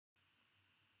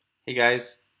Hey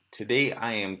guys, today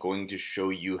I am going to show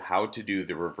you how to do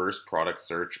the reverse product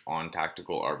search on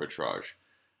Tactical Arbitrage.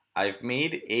 I've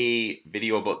made a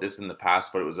video about this in the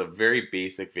past, but it was a very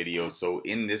basic video. So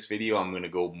in this video, I'm going to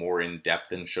go more in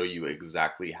depth and show you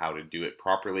exactly how to do it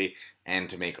properly and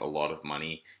to make a lot of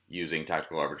money using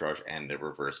Tactical Arbitrage and the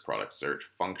reverse product search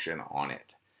function on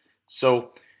it.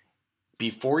 So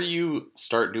before you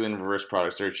start doing reverse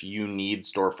product search, you need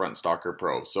Storefront Stalker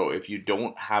Pro. So if you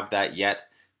don't have that yet,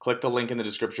 click the link in the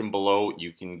description below.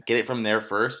 You can get it from there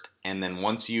first, and then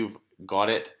once you've got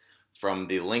it from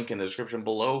the link in the description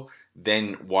below,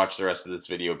 then watch the rest of this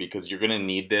video because you're going to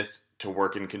need this to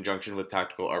work in conjunction with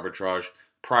Tactical Arbitrage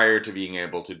prior to being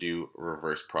able to do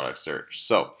reverse product search.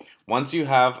 So once you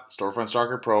have Storefront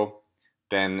Stalker Pro,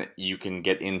 then you can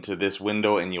get into this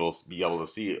window and you'll be able to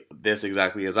see this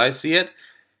exactly as I see it.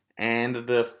 And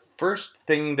the first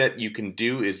thing that you can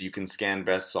do is you can scan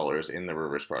bestsellers in the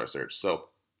reverse product search. So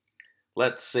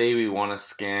let's say we want to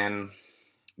scan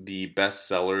the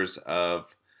bestsellers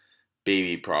of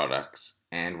baby products,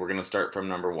 and we're going to start from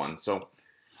number 1. So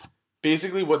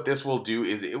basically what this will do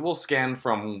is it will scan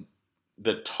from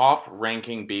the top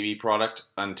ranking baby product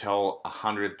until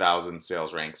 100,000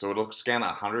 sales rank. So it'll scan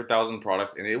 100,000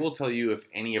 products and it will tell you if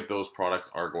any of those products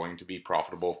are going to be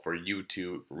profitable for you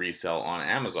to resell on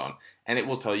Amazon. And it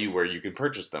will tell you where you can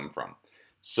purchase them from.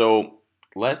 So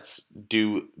let's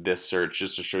do this search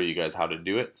just to show you guys how to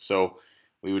do it. So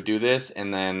we would do this,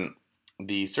 and then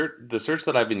the search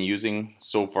that I've been using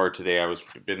so far today, I've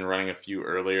been running a few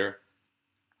earlier,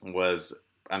 was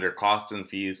under costs and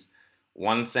fees,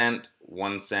 1 cent,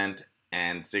 1 cent,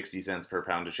 and 60 cents per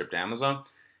pound to ship to Amazon.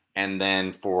 And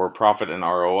then for profit and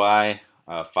ROI,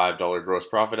 $5 gross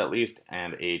profit at least,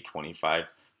 and a 25%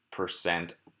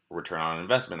 return on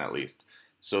investment at least.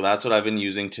 So that's what I've been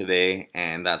using today,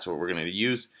 and that's what we're going to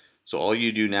use. So all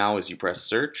you do now is you press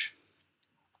search,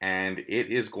 and it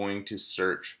is going to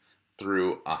search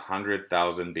through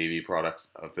 100,000 baby products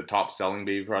of the top selling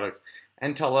baby products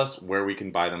and tell us where we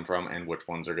can buy them from and which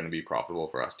ones are going to be profitable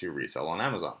for us to resell on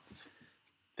Amazon.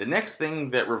 The next thing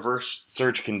that reverse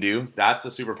search can do, that's a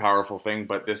super powerful thing,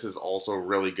 but this is also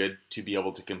really good to be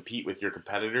able to compete with your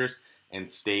competitors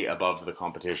and stay above the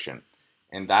competition.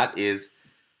 And that is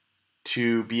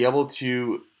to be able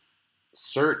to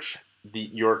search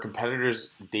your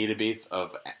competitors' database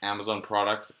of Amazon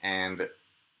products and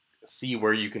see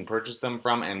where you can purchase them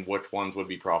from and which ones would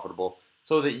be profitable,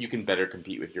 so that you can better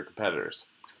compete with your competitors.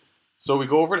 So we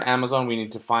go over to Amazon. We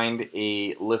need to find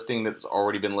a listing that's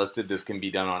already been listed. This can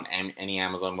be done on any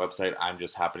Amazon website. I'm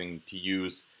just happening to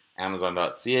use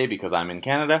Amazon.ca because I'm in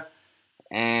Canada.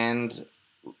 And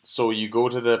so you go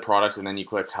to the product and then you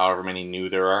click however many new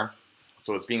there are.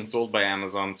 So it's being sold by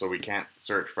Amazon, so we can't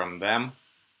search from them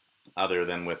other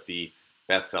than with the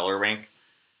bestseller rank,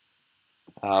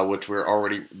 which we're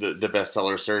already, the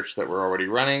bestseller search that we're already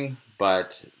running.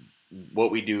 But what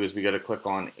we do is we got to click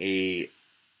on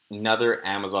another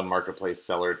Amazon Marketplace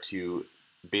seller to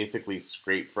basically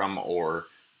scrape from or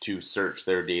to search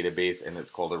their database, and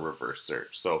it's called a reverse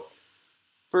search. So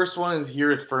first one is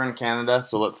here is Fern Canada,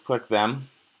 so let's click them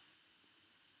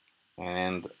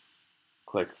and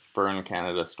click Fern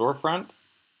Canada Storefront.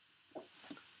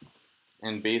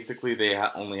 And basically they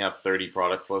only have 30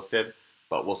 products listed,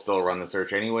 but we'll still run the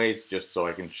search anyways, just so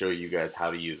I can show you guys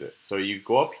how to use it. So you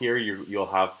go up here, you'll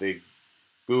have the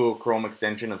Google Chrome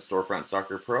extension of Storefront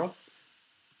Stalker Pro,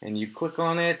 and you click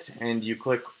on it, and you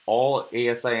click all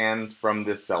ASINs from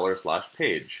this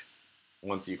seller/page.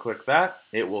 Once you click that,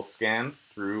 it will scan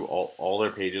through all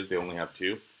their pages. They only have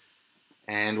 2.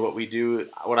 And what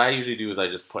I usually do is I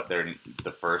just put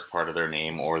the first part of their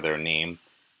name or their name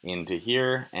into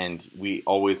here, and we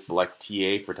always select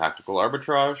TA for Tactical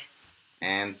Arbitrage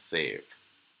and save.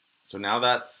 So now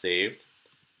that's saved,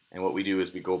 and what we do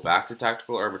is we go back to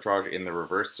Tactical Arbitrage in the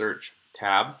reverse search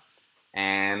tab,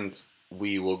 and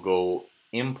we will go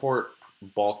import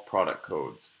bulk product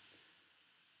codes.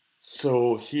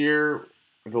 So here,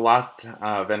 the last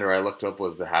vendor I looked up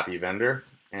was the Happy Vendor,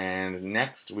 and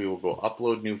next we will go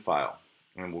upload new file,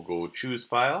 and we'll go choose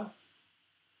file,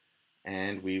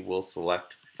 and we will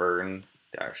select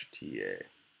Fern-TA.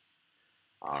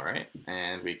 All right,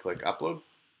 and we click upload.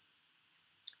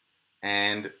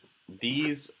 And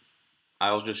these,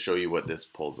 I'll just show you what this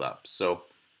pulls up. So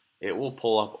it will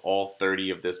pull up all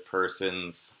 30 of this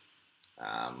person's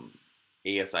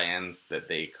ASINs that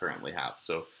they currently have.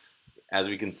 So as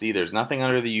we can see, there's nothing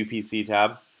under the UPC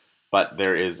tab, but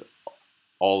there is,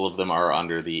 all of them are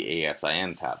under the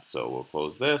ASIN tab. So we'll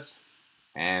close this,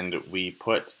 and we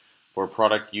put, for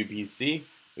product UPC,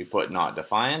 we put not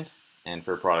defined, and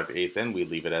for product ASIN, we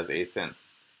leave it as ASIN.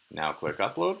 Now click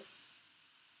upload,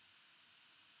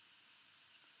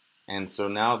 And so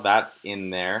now that's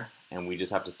in there, and we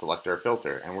just have to select our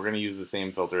filter. And we're going to use the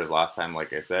same filter as last time,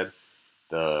 like I said,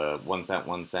 the 1 cent,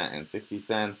 1 cent, and 60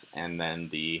 cents, and then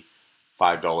the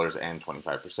 $5 and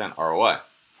 25% ROI.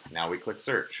 Now we click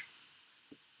search.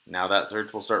 Now that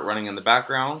search will start running in the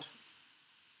background,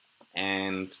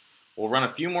 and we'll run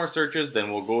a few more searches,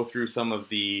 then we'll go through some of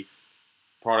the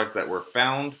products that were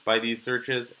found by these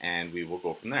searches, and we will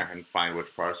go from there and find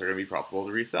which products are going to be profitable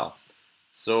to resell.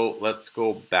 So let's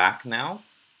go back now,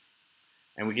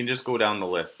 and we can just go down the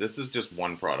list. This is just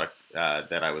one product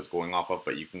that I was going off of,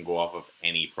 but you can go off of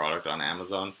any product on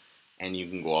Amazon, and you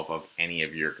can go off of any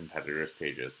of your competitors'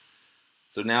 pages.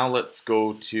 So now let's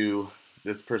go to,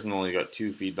 this person only got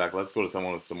 2 feedback. Let's go to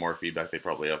someone with some more feedback. They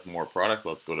probably have more products.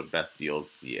 Let's go to Best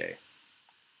Deals CA.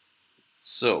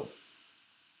 So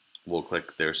we'll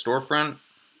click their storefront,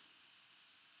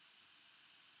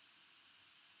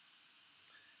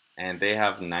 and they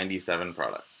have 97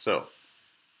 products. So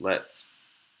let's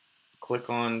click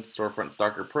on Storefront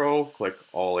Stalker Pro, click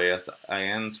all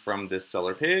ASINs from this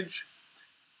seller page,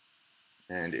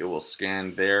 and it will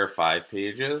scan their 5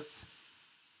 pages.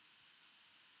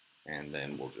 And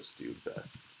then we'll just do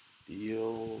Best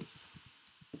Deals,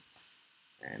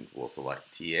 and we'll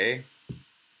select TA,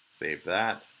 save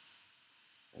that,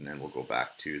 and then we'll go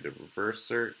back to the reverse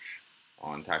search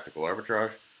on Tactical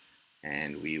Arbitrage,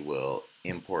 and we will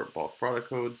import bulk product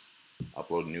codes,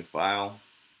 upload a new file,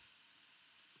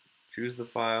 choose the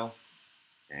file,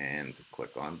 and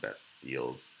click on Best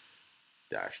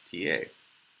Deals-TA.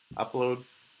 Upload,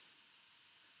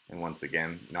 and once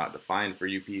again, not defined for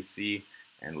UPC,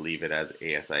 and leave it as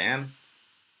ASIN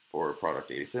for product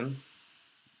ASIN.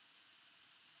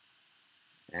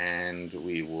 And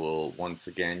we will once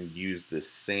again use the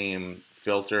same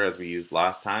filter as we used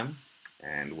last time,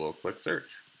 and we'll click search.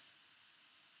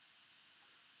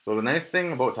 So the nice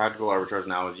thing about Tactical Arbitrage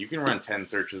now is you can run 10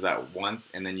 searches at once,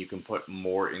 and then you can put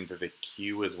more into the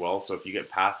queue as well. So if you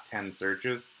get past 10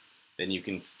 searches, then you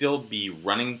can still be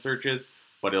running searches,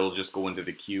 but it'll just go into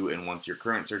the queue, and once your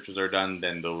current searches are done,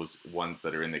 then those ones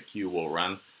that are in the queue will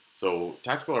run. So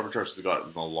Tactical Arbitrage has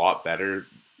gotten a lot better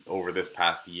over this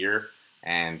past year,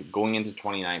 and going into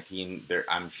 2019,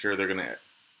 I'm sure they're going to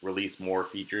release more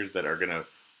features that are going to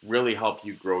really help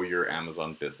you grow your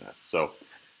Amazon business. So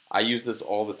I use this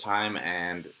all the time,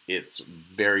 and it's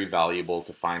very valuable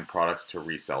to find products to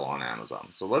resell on Amazon.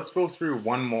 So let's go through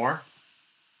one more,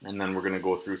 and then we're going to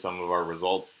go through some of our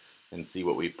results and see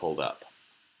what we've pulled up.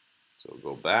 So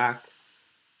we'll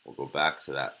go back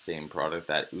to that same product,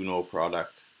 that Uno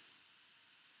product,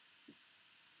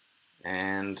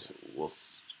 and we'll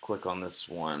click on this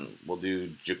one. We'll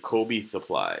do Jacoby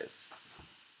Supplies,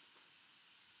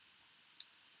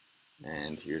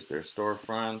 and here's their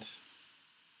storefront.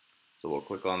 So we'll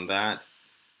click on that,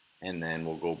 and then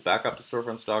we'll go back up to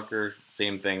Storefront Stalker,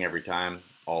 same thing every time,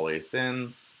 all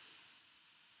ASINs,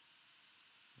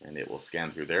 and it will scan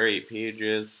through their 8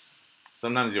 pages.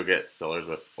 Sometimes you'll get sellers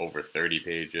with over 30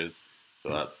 pages, so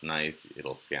that's nice.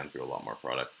 It'll scan through a lot more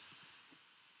products.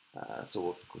 So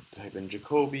we'll type in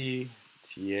Jacoby,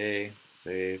 TA,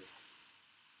 save.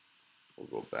 We'll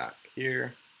go back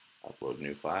here, upload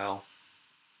new file.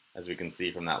 As we can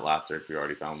see from that last search, we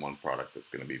already found one product that's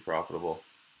going to be profitable.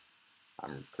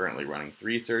 I'm currently running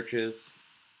 3 searches,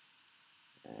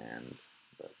 and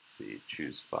let's see,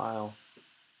 choose file,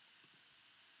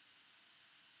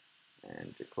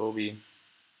 and Jacoby,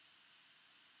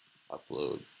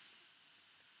 upload,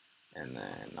 and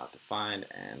then not defined,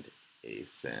 and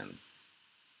ASIN.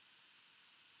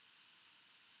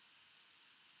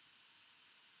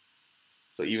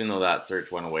 So even though that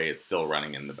search went away, it's still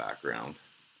running in the background.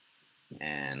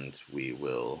 And we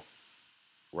will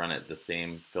run it the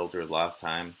same filter as last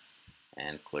time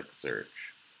and click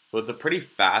search. So it's a pretty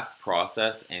fast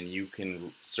process, and you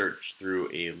can search through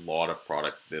a lot of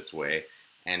products this way,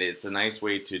 and it's a nice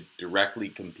way to directly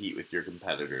compete with your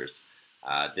competitors.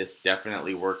 This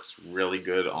definitely works really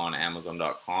good on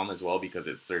Amazon.com as well, because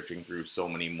it's searching through so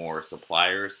many more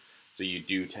suppliers, so you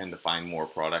do tend to find more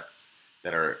products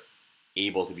that are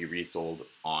able to be resold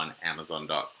on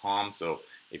Amazon.com. So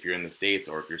if you're in the States,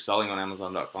 or if you're selling on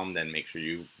Amazon.com, then make sure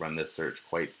you run this search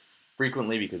quite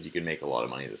frequently, because you can make a lot of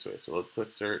money this way. So let's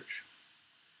click search.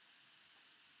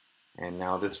 And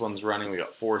now this one's running. We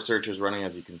got 4 searches running,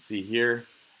 as you can see here.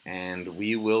 And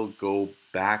we will go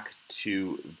back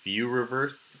to view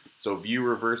reverse. So view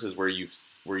reverse is where you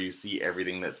see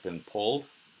everything that's been pulled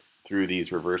through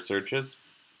these reverse searches.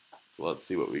 So let's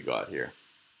see what we got here.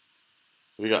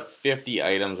 So we got 50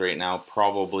 items right now,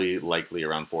 probably likely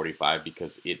around 45,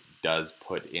 because it does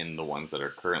put in the ones that are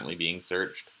currently being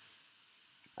searched.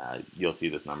 You'll see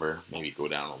this number maybe go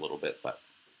down a little bit, but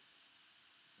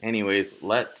anyways,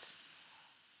 let's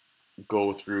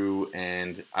go through,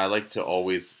 and I like to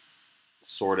always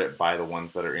sort it by the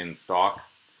ones that are in stock.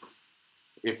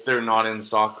 If they're not in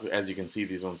stock, as you can see,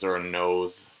 these ones are a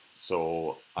nose,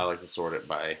 so I like to sort it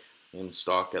by in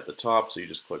stock at the top, so you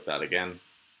just click that again.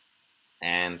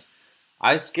 And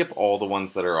I skip all the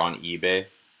ones that are on eBay.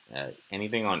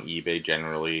 Anything on eBay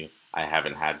generally I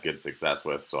haven't had good success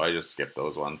with, so I just skip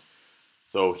those ones.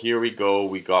 So here we go,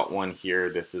 we got one here.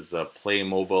 This is a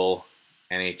Playmobil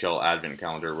NHL Advent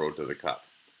Calendar Road to the Cup.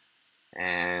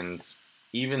 And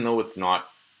even though it's not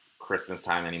Christmas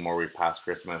time anymore, we've passed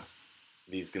Christmas,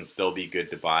 these can still be good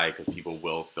to buy because people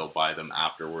will still buy them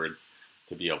afterwards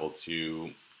to be able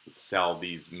to sell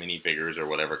these minifigures or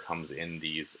whatever comes in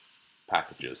these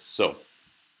packages. So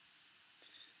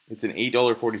it's an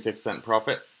 $8.46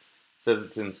 profit. It says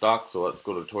it's in stock, so let's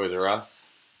go to Toys R Us.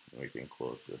 We can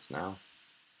close this now.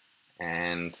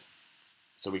 And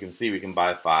so we can see we can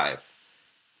buy 5.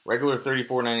 Regular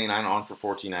 $34.99 on for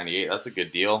 $14.98. That's a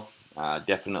good deal.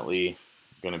 Definitely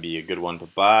going to be a good one to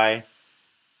buy.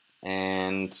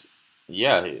 And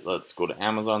yeah, let's go to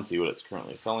Amazon, see what it's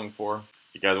currently selling for.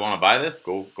 If you guys want to buy this,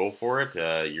 go for it.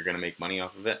 You're going to make money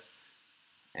off of it.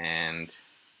 And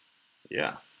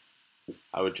yeah,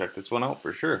 I would check this one out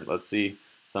for sure. Let's see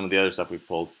some of the other stuff we've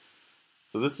pulled.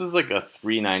 So this is like a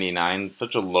 $3.99,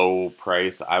 such a low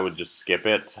price. I would just skip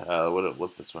it.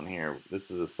 What's this one here?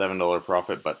 This is a $7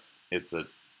 profit, but it's a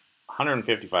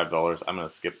 $155. I'm going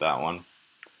to skip that one.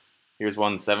 Here's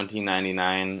one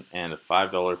 $17.99 and a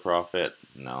 $5 profit.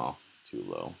 No, too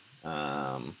low.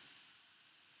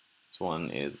 This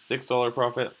one is a $6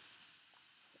 profit.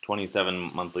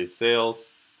 27 monthly sales.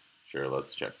 Sure,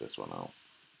 let's check this one out.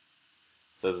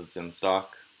 Says it's in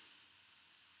stock.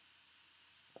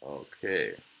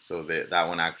 Okay, so that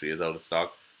one actually is out of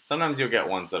stock. Sometimes you'll get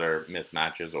ones that are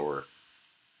mismatches or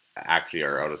actually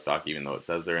are out of stock even though it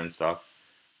says they're in stock.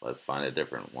 Let's find a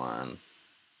different one.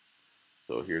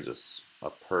 So here's a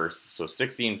purse. So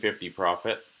 $16.50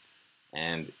 profit,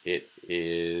 and it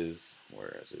is,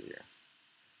 where is it here?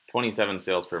 27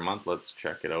 sales per month. Let's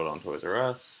check it out on Toys R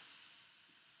Us.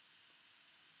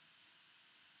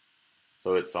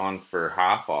 So it's on for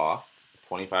half off,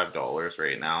 $25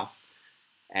 right now.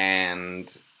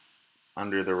 And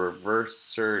under the reverse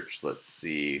search, let's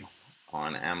see,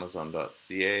 on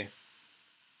Amazon.ca,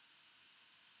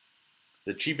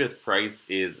 the cheapest price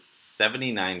is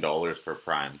 $79 for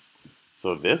Prime.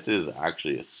 So this is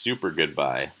actually a super good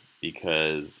buy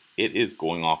because it is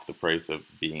going off the price of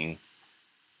being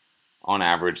on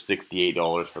average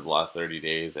 $68 for the last 30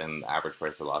 days and the average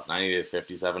price for the last 90 days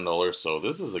 $57. So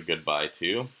this is a good buy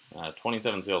too.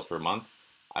 27 sales per month.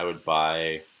 I would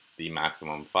buy the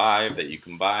maximum 5 that you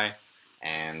can buy,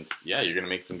 and yeah, you're gonna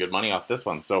make some good money off this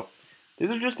one. So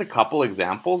these are just a couple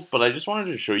examples, but I just wanted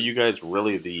to show you guys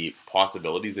really the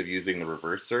possibilities of using the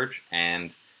reverse search.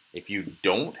 And if you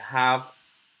don't have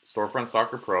Storefront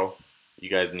Stalker Pro, you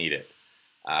guys need it.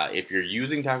 If you're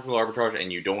using Tactical Arbitrage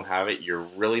and you don't have it, you're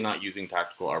really not using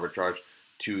Tactical Arbitrage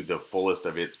to the fullest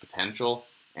of its potential,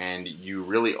 and you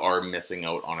really are missing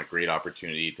out on a great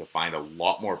opportunity to find a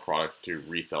lot more products to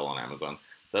resell on Amazon.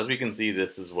 So as we can see,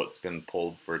 this is what's been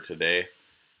pulled for today.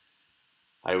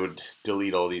 I would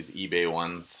delete all these eBay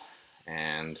ones,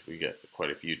 and we get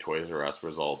quite a few Toys R Us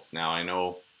results. Now I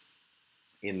know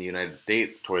in the United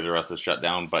States, Toys R Us is shut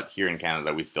down, but here in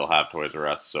Canada, we still have Toys R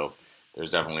Us, so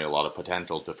there's definitely a lot of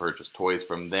potential to purchase toys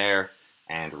from there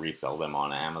and resell them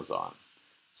on Amazon.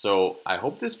 So I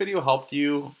hope this video helped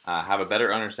you have a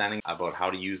better understanding about how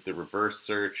to use the reverse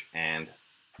search and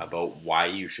about why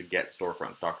you should get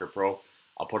Storefront Stalker Pro.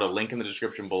 I'll put a link in the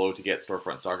description below to get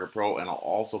Storefront Stalker Pro, and I'll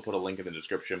also put a link in the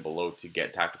description below to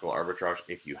get Tactical Arbitrage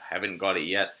if you haven't got it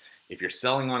yet. If you're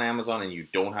selling on Amazon and you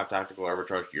don't have Tactical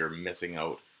Arbitrage, you're missing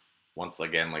out, once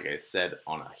again, like I said,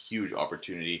 on a huge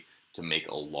opportunity to make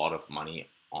a lot of money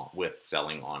with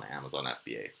selling on Amazon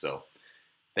FBA. So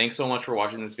thanks so much for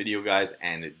watching this video, guys,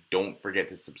 and don't forget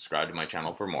to subscribe to my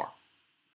channel for more.